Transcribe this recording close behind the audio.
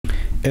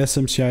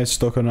SMCI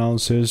stock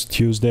analysis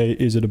Tuesday.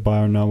 Is it a buy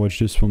or not? Watch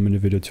this 1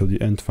 minute video till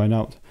the end to find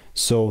out.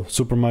 So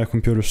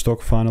Supermicrocomputer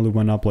stock finally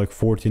went up like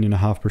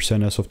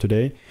 14.5% as of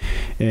today,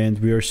 and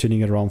we are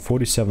sitting at around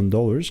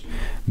 $47.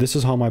 This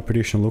is how my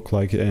prediction looked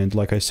like, and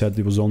like I said,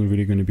 it was only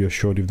really going to be a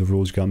short if the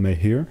rules got met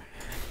here.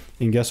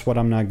 And guess what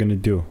I'm not going to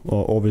do?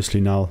 Well,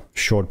 obviously now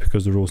short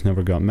because the rules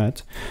never got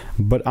met,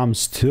 but I'm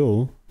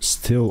still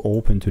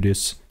open to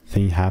this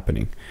thing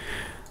happening.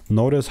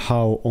 Notice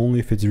how only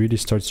if it really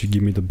starts to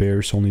give me the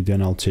bears, only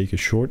then I'll take a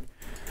short,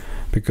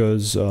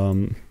 because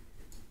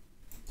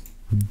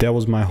that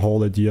was my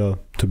whole idea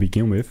to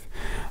begin with.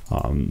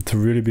 To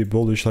really be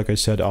bullish, like I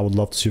said, I would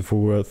love to see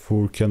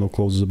full candle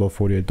closes above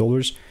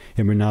 $48,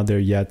 and we're not there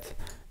yet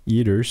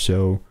either.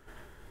 So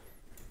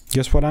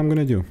guess what I'm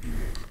gonna do?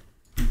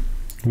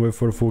 Wait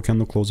for a full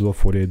candle close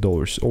above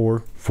 $48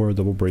 or for a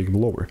double break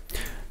lower.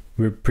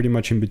 We're pretty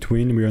much in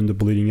between. We're on the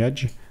bleeding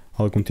edge.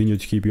 I'll continue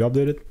to keep you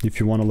updated. If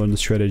you want to learn the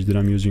strategy that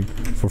I'm using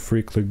for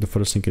free, click the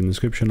first link in the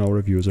description. Our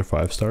reviews are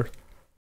 5-star.